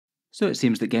So it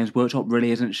seems that Games Workshop really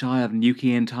isn't shy of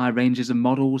nuking entire ranges of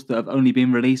models that have only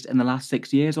been released in the last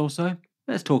 6 years or so.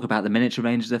 Let's talk about the miniature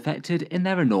ranges affected in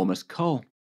their enormous cull.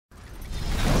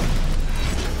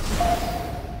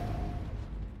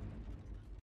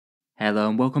 Hello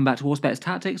and welcome back to Bonesplitterz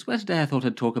Tactics, where today I thought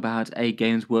I'd talk about a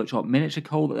Games Workshop miniature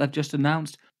cull that they've just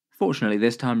announced. Fortunately,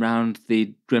 this time round,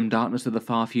 the grim darkness of the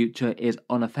far future is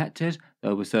unaffected,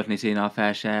 though we've certainly seen our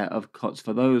fair share of cuts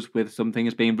for those, with some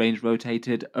things being range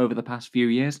rotated over the past few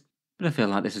years. But I feel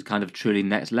like this is kind of truly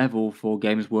next level for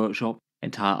Games Workshop,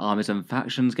 entire armies and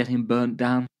factions getting burnt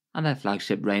down, and their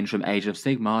flagship range from Age of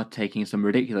Sigmar taking some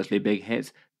ridiculously big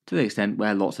hits, to the extent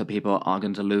where lots of people are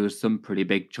going to lose some pretty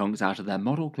big chunks out of their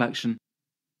model collection.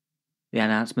 The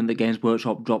announcement that Games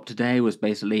Workshop dropped today was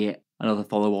basically another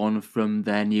follow-on from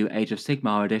their new Age of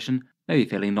Sigmar edition, maybe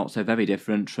feeling not so very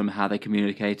different from how they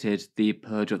communicated the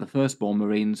Purge of the Firstborn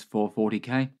Marines for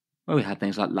 40k, where we had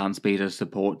things like land speeders,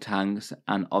 support tanks,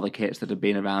 and other kits that had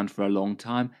been around for a long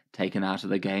time taken out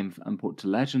of the game and put to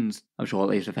Legends. I'm sure at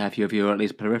least a fair few of you are at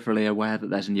least peripherally aware that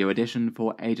there's a new edition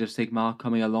for Age of Sigmar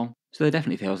coming along, so it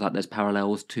definitely feels like there's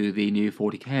parallels to the new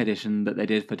 40k edition that they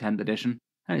did for 10th edition.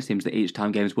 And it seems that each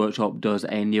time Games Workshop does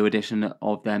a new edition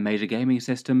of their major gaming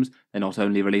systems, they not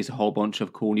only release a whole bunch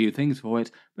of cool new things for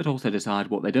it, but also decide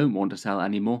what they don't want to sell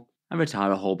anymore, and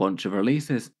retire a whole bunch of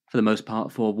releases. For the most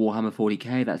part for Warhammer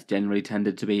 40k, that's generally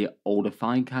tended to be older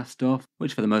Finecast stuff,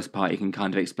 which for the most part you can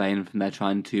kind of explain from their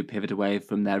trying to pivot away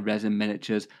from their resin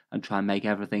miniatures and try and make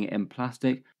everything in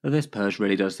plastic, though this Purge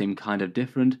really does seem kind of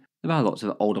different. There are lots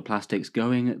of older plastics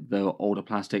going, though older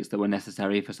plastics that were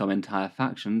necessary for some entire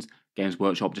factions. Games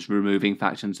Workshop just removing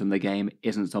factions from the game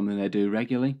isn't something they do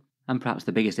regularly. And perhaps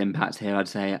the biggest impacts here, I'd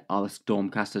say, are the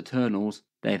Stormcast Eternals.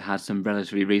 They've had some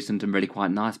relatively recent and really quite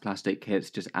nice plastic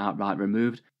kits just outright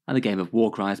removed, and the game of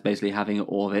WarCry is basically having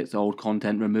all of its old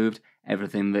content removed,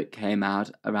 everything that came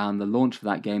out around the launch for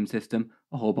that game system,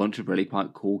 a whole bunch of really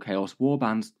quite cool Chaos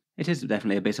Warbands. It is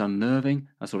definitely a bit unnerving,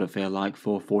 I sort of feel like,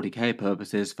 for 40k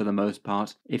purposes for the most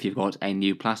part. If you've got a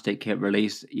new plastic kit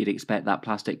release, you'd expect that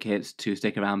plastic kit to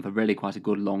stick around for really quite a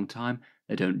good long time.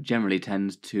 They don't generally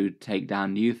tend to take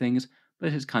down new things,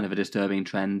 but it's kind of a disturbing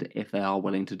trend if they are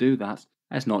willing to do that.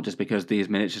 It's not just because these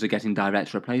miniatures are getting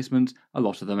direct replacements, a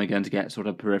lot of them are going to get sort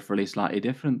of peripherally slightly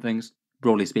different things.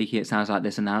 Broadly speaking, it sounds like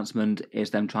this announcement is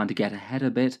them trying to get ahead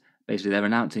a bit. Basically, they're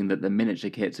announcing that the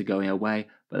miniature kits are going away,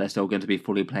 but they're still going to be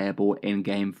fully playable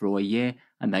in-game for a year,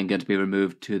 and then going to be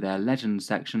removed to their Legends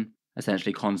section,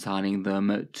 essentially consigning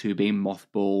them to being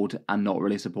mothballed and not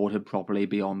really supported properly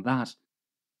beyond that.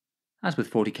 As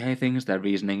with 40k things, their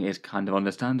reasoning is kind of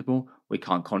understandable. We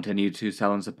can't continue to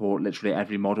sell and support literally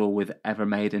every model we've ever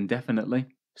made indefinitely.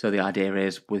 So the idea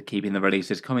is, with keeping the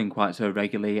releases coming quite so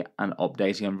regularly and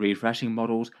updating and refreshing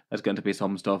models, there's going to be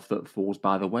some stuff that falls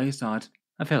by the wayside.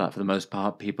 I feel like for the most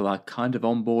part people are kind of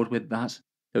on board with that,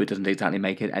 though it doesn't exactly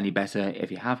make it any better if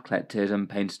you have collected and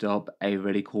painted up a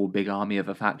really cool big army of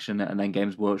a faction and then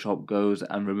Games Workshop goes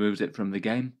and removes it from the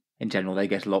game. In general, they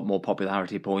get a lot more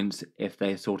popularity points if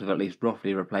they sort of at least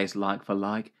roughly replace like for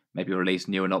like, maybe release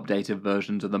new and updated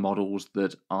versions of the models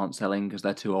that aren't selling because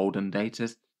they're too old and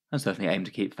dated, and certainly aim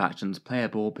to keep factions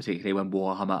playable, particularly when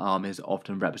Warhammer armies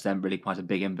often represent really quite a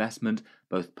big investment,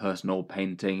 both personal,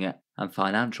 painting, and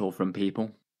financial from people.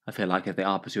 I feel like if they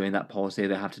are pursuing that policy,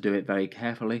 they have to do it very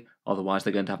carefully, otherwise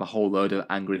they're going to have a whole load of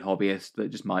angry hobbyists that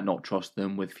just might not trust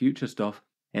them with future stuff.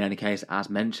 In any case, as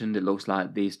mentioned, it looks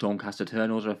like the Stormcast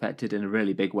Eternals are affected in a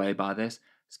really big way by this.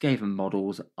 Skaven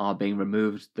models are being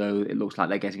removed, though it looks like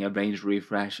they're getting a range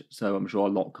refresh, so I'm sure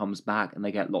a lot comes back and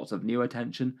they get lots of new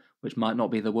attention, which might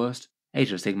not be the worst.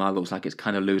 Age of Sigmar looks like it's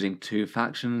kind of losing two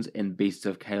factions in Beasts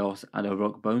of Chaos and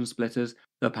Uruk Bonesplitterz,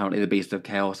 though apparently the Beasts of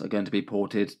Chaos are going to be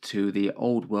ported to the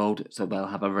old world, so they'll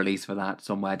have a release for that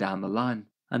somewhere down the line.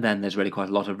 And then there's really quite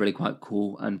a lot of really quite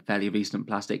cool and fairly recent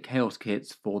plastic Chaos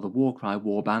kits for the WarCry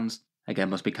warbands. Again,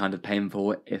 must be kind of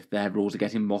painful if their rules are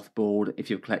getting mothballed if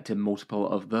you've collected multiple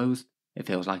of those. It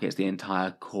feels like it's the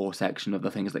entire core section of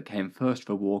the things that came first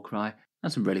for WarCry,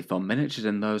 and some really fun miniatures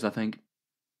in those, I think.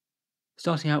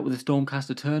 Starting out with the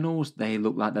Stormcast Eternals, they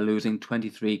look like they're losing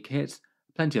 23 kits.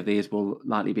 Plenty of these will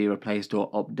likely be replaced or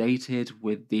updated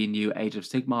with the new Age of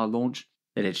Sigmar launch.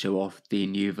 They did show off the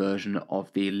new version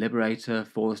of the Liberator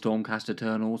for the Stormcast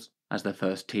Eternals as their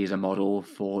first teaser model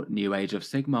for New Age of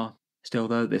Sigmar. Still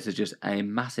though, this is just a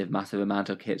massive amount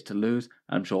of kits to lose,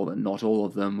 and I'm sure that not all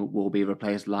of them will be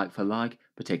replaced like for like,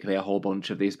 particularly a whole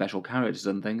bunch of these special characters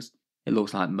and things. It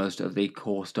looks like most of the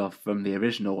core stuff from the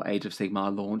original Age of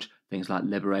Sigmar launch, things like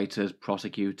Liberators,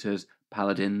 Prosecutors,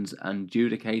 Paladins and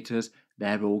Judicators,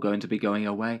 they're all going to be going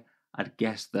away, I'd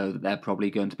guess though that they're probably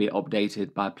going to be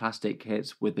updated by plastic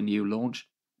kits with the new launch.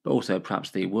 But also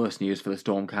perhaps the worst news for the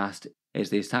Stormcast is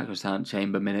the Sacrosanct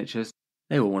Chamber miniatures.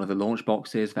 They were one of the launch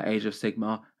boxes for Age of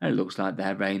Sigmar, and it looks like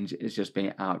their range is just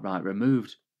being outright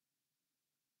removed.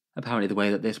 Apparently the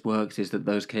way that this works is that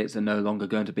those kits are no longer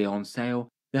going to be on sale.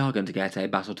 They are going to get a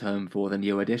battle tome for the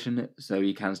new edition, so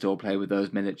you can still play with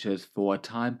those miniatures for a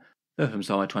time, though from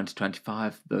summer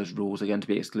 2025 those rules are going to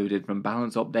be excluded from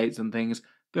balance updates and things,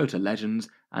 go to Legends,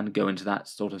 and go into that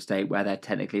sort of state where they're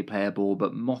technically playable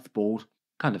but mothballed.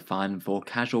 Kind of fine for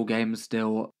casual games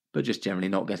still, but just generally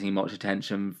not getting much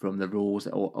attention from the rules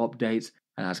or updates,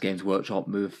 and as Games Workshop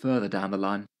move further down the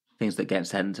line, things that get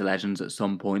sent to Legends at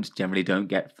some point generally don't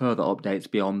get further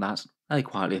updates beyond that. They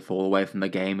quietly fall away from the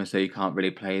game, so you can't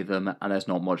really play them, and there's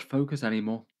not much focus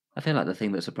anymore. I feel like the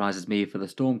thing that surprises me for the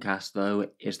Stormcast, though,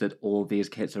 is that all of these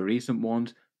kits are recent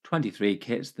ones, 23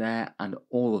 kits there, and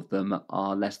all of them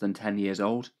are less than 10 years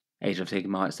old. Age of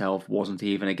Sigmar itself wasn't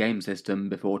even a game system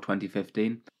before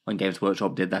 2015, when Games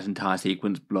Workshop did that entire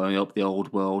sequence blowing up the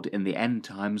old world in the end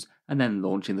times, and then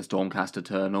launching the Stormcast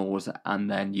Eternals and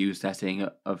their new setting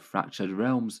of Fractured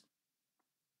Realms.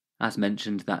 As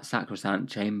mentioned, that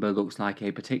Sacrosanct Chamber looks like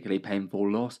a particularly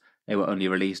painful loss. They were only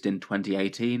released in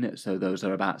 2018, so those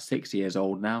are about 6 years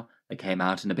old now. They came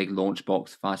out in a big launch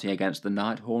box fighting against the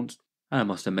Nighthaunts, and I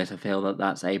must admit I feel that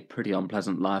that's a pretty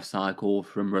unpleasant life cycle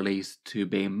from release to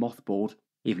being mothballed,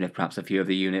 even if perhaps a few of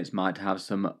the units might have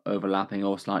some overlapping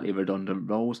or slightly redundant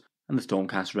roles, and the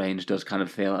Stormcast range does kind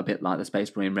of feel a bit like the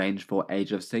Space Marine range for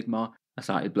Age of Sigmar, a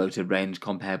slightly bloated range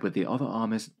compared with the other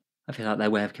armies. I feel like their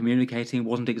way of communicating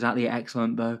wasn't exactly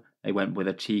excellent though. They went with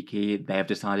a cheeky, they have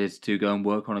decided to go and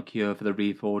work on a cure for the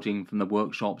reforging from the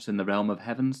workshops in the realm of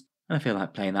heavens. And I feel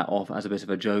like playing that off as a bit of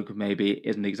a joke maybe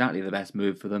isn't exactly the best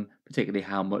move for them, particularly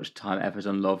how much time, effort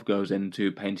and love goes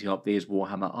into painting up these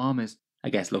Warhammer armies. I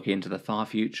guess looking into the far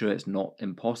future, it's not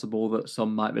impossible that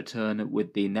some might return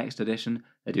with the next edition.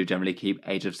 They do generally keep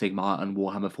Age of Sigmar and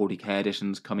Warhammer 40k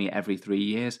editions coming every 3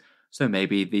 years, so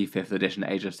maybe the 5th edition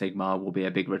Age of Sigmar will be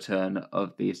a big return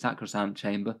of the Sacrosanct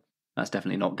Chamber. That's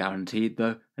definitely not guaranteed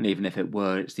though, and even if it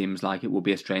were, it seems like it will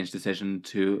be a strange decision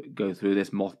to go through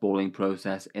this mothballing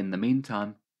process in the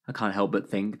meantime. I can't help but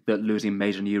think that losing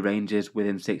major new ranges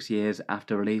within 6 years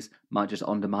after release might just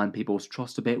undermine people's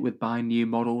trust a bit with buying new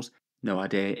models. No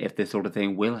idea if this sort of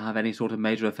thing will have any sort of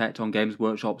major effect on Games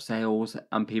Workshop sales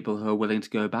and people who are willing to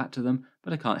go back to them,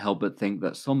 but I can't help but think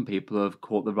that some people who have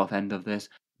caught the rough end of this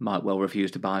might well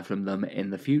refuse to buy from them in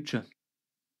the future.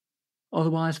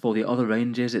 Otherwise, for the other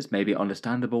ranges, it's maybe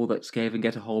understandable that Skaven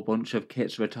get a whole bunch of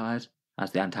kits retired.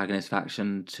 As the antagonist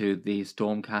faction to the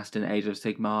Stormcast in Age of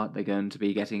Sigmar, they're going to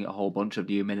be getting a whole bunch of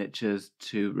new miniatures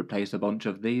to replace a bunch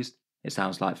of these. It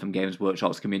sounds like from Games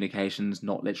Workshop's communications,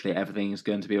 not literally everything is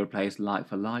going to be replaced like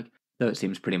for like, though it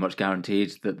seems pretty much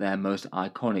guaranteed that their most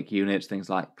iconic units, things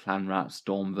like Clan Rats,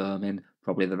 Storm Vermin,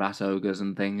 probably the Rat Ogres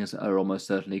and things, are almost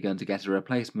certainly going to get a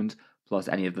replacement, plus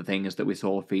any of the things that we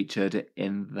saw featured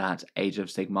in that Age of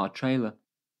Sigmar trailer.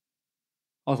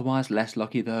 Otherwise, less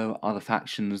lucky though are the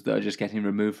factions that are just getting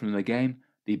removed from the game.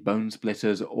 The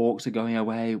Bonesplitterz orcs are going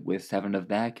away, with 7 of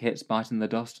their kits biting the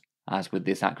dust. As with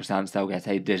the Sacrosancts, they'll get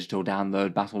a digital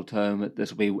download battle tome that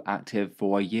will be active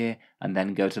for a year, and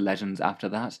then go to Legends after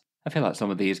that. I feel like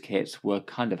some of these kits were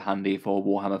kind of handy for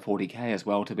Warhammer 40k as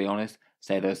well, to be honest.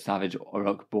 Say those Savage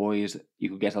Uruk boys, you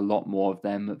could get a lot more of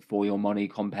them for your money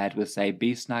compared with, say,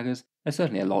 Beast Snaggers. They're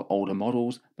certainly a lot older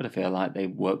models, but I feel like they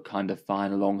work kind of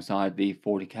fine alongside the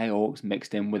 40k orcs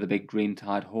mixed in with a big green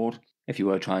tide horde. If you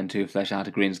were trying to flesh out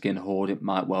a greenskin horde, it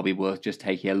might well be worth just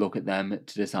taking a look at them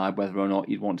to decide whether or not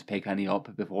you'd want to pick any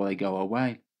up before they go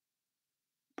away.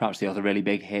 Perhaps the other really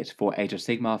big hit for Age of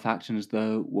Sigmar factions,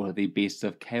 though, were the Beasts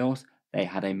of Chaos. They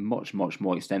had a much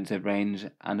more extensive range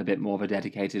and a bit more of a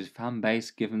dedicated fan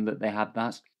base, given that they had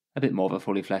that. A bit more of a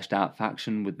fully fleshed out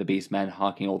faction, with the Beastmen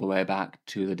harking all the way back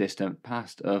to the distant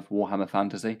past of Warhammer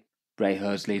Fantasy.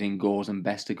 Greyherds leading Gors and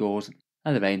Bestigors,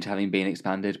 and the range having been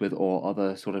expanded with all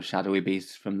other sort of shadowy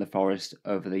beasts from the forest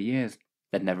over the years.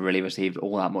 They'd never really received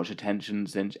all that much attention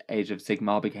since Age of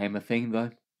Sigmar became a thing,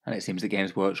 though, and it seems the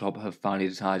Games Workshop have finally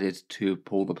decided to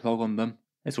pull the plug on them.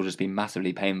 This will just be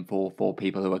massively painful for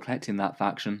people who are collecting that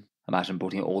faction. Imagine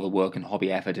putting all the work and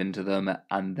hobby effort into them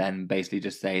and then basically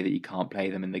just say that you can't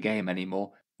play them in the game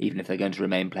anymore, even if they're going to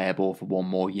remain playable for 1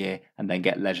 more year and then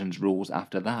get Legends rules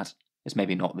after that. It's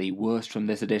maybe not the worst from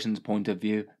this edition's point of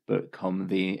view, but come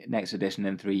the next edition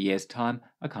in 3 years' time,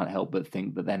 I can't help but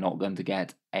think that they're not going to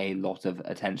get a lot of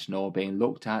attention or being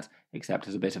looked at, except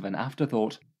as a bit of an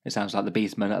afterthought. It sounds like the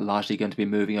Beastmen are largely going to be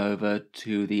moving over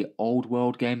to the old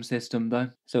world game system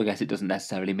though, so I guess it doesn't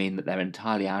necessarily mean that they're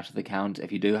entirely out of the count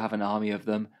if you do have an army of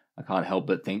them. I can't help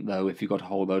but think though, if you've got a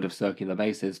whole load of circular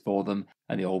bases for them,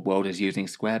 and the old world is using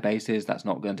square bases, that's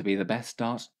not going to be the best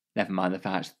start. Never mind the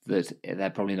fact that they're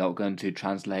probably not going to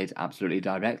translate absolutely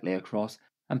directly across,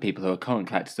 and people who are current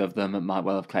collectors of them might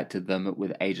well have collected them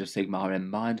with Age of Sigmar in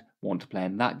mind, want to play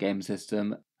in that game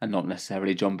system, and not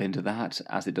necessarily jump into that,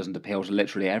 as it doesn't appeal to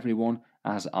literally everyone,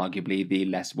 as arguably the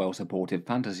less well-supported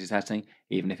fantasy setting,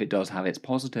 even if it does have its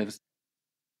positives.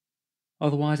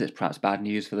 Otherwise, it's perhaps bad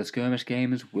news for the skirmish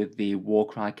games, with the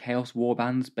WarCry Chaos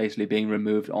warbands basically being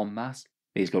removed en masse.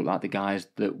 These look like the guys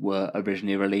that were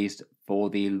originally released for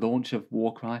the launch of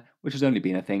WarCry, which has only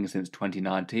been a thing since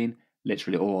 2019.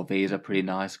 Literally all of these are pretty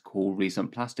nice, cool,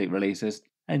 recent plastic releases.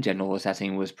 And in general, the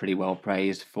setting was pretty well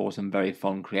praised for some very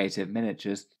fun, creative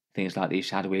miniatures. Things like the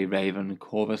Shadowy Raven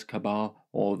Corvus Cabal,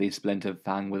 or the Splintered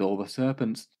Fang with all the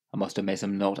serpents. I must admit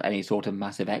I'm not any sort of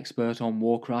massive expert on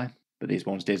WarCry, but these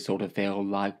ones did sort of feel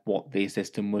like what the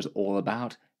system was all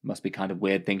about. It must be kind of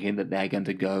weird thinking that they're going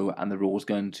to go and the rules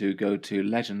going to go to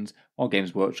Legends while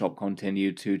Games Workshop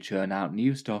continue to churn out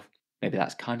new stuff. Maybe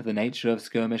that's kind of the nature of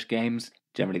skirmish games.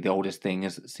 Generally the oldest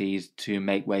things cease to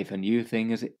make way for new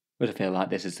things, but I feel like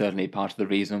this is certainly part of the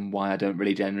reason why I don't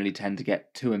really generally tend to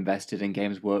get too invested in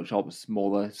Games Workshop's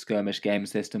smaller skirmish game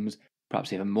systems.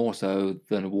 Perhaps even more so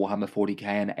than Warhammer 40k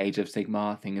and Age of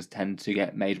Sigmar, things tend to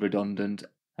get made redundant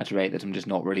at a rate that I'm just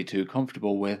not really too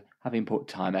comfortable with, having put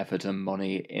time, effort and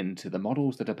money into the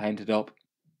models that are painted up.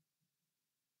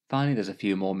 Finally, there's a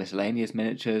few more miscellaneous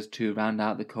miniatures to round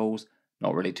out the culls.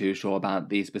 Not really too sure about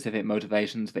the specific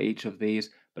motivations for each of these,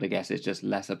 but I guess it's just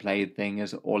lesser played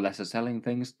things or lesser selling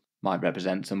things. Might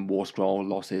represent some War Scroll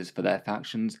losses for their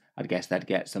factions. I'd guess they'd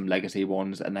get some legacy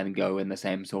ones and then go in the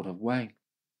same sort of way.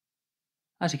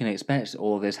 As you can expect,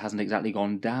 all of this hasn't exactly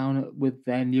gone down with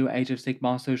their new Age of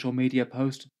Sigmar social media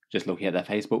post. Just looking at their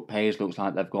Facebook page, looks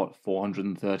like they've got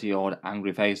 430 odd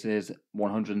angry faces,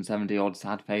 170 odd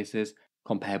sad faces,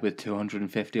 compared with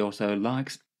 250 or so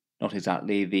likes. Not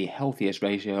exactly the healthiest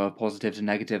ratio of positive to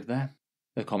negative there.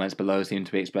 The comments below seem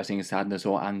to be expressing sadness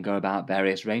or anger about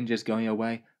various ranges going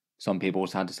away. Some people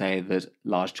sad to say that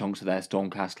large chunks of their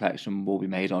Stormcast collection will be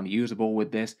made unusable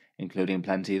with this, including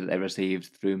plenty that they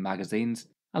received through magazines,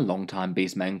 and long-time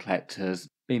Beastmen collectors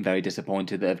being very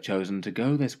disappointed that have chosen to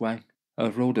go this way.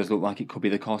 Overall, does look like it could be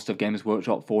the cost of Games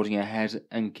Workshop forging ahead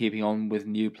and keeping on with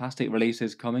new plastic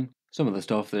releases coming. Some of the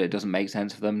stuff that it doesn't make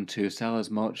sense for them to sell as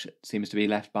much seems to be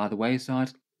left by the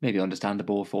wayside. Maybe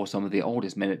understandable for some of the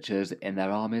oldest miniatures in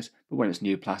their armies, but when it's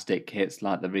new plastic kits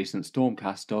like the recent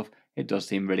Stormcast stuff, it does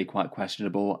seem really quite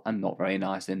questionable and not very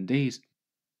nice indeed.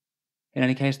 In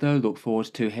any case though, look forward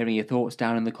to hearing your thoughts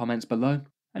down in the comments below.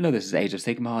 I know this is Age of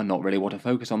Sigmar, not really what I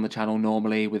focus on the channel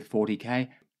normally with 40k,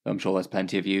 but I'm sure there's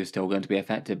plenty of you still going to be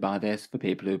affected by this for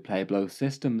people who play both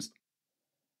systems.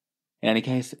 In any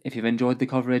case, if you've enjoyed the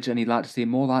coverage and you'd like to see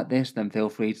more like this, then feel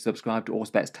free to subscribe to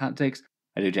Auspex Tactics.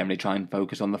 I do generally try and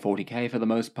focus on the 40k for the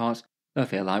most part, though I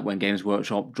feel like when Games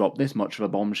Workshop drop this much of a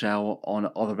bombshell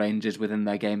on other ranges within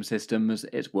their game systems,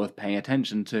 it's worth paying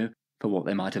attention to for what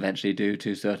they might eventually do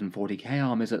to certain 40k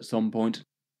armies at some point.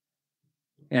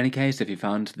 In any case, if you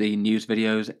found the news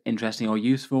videos interesting or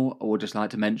useful, I would just like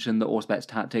to mention that Auspex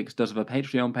Tactics does have a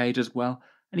Patreon page as well,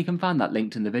 and you can find that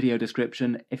linked in the video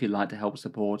description if you'd like to help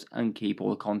support and keep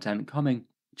all the content coming.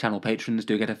 Channel patrons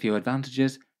do get a few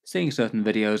advantages: seeing certain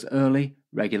videos early,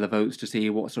 regular votes to see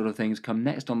what sort of things come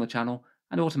next on the channel,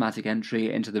 and automatic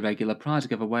entry into the regular prize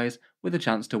giveaways with a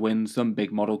chance to win some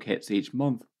big model kits each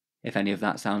month. If any of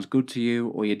that sounds good to you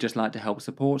or you'd just like to help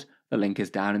support, the link is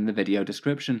down in the video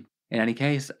description. In any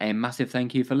case, a massive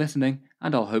thank you for listening,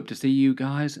 and I'll hope to see you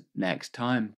guys next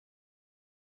time.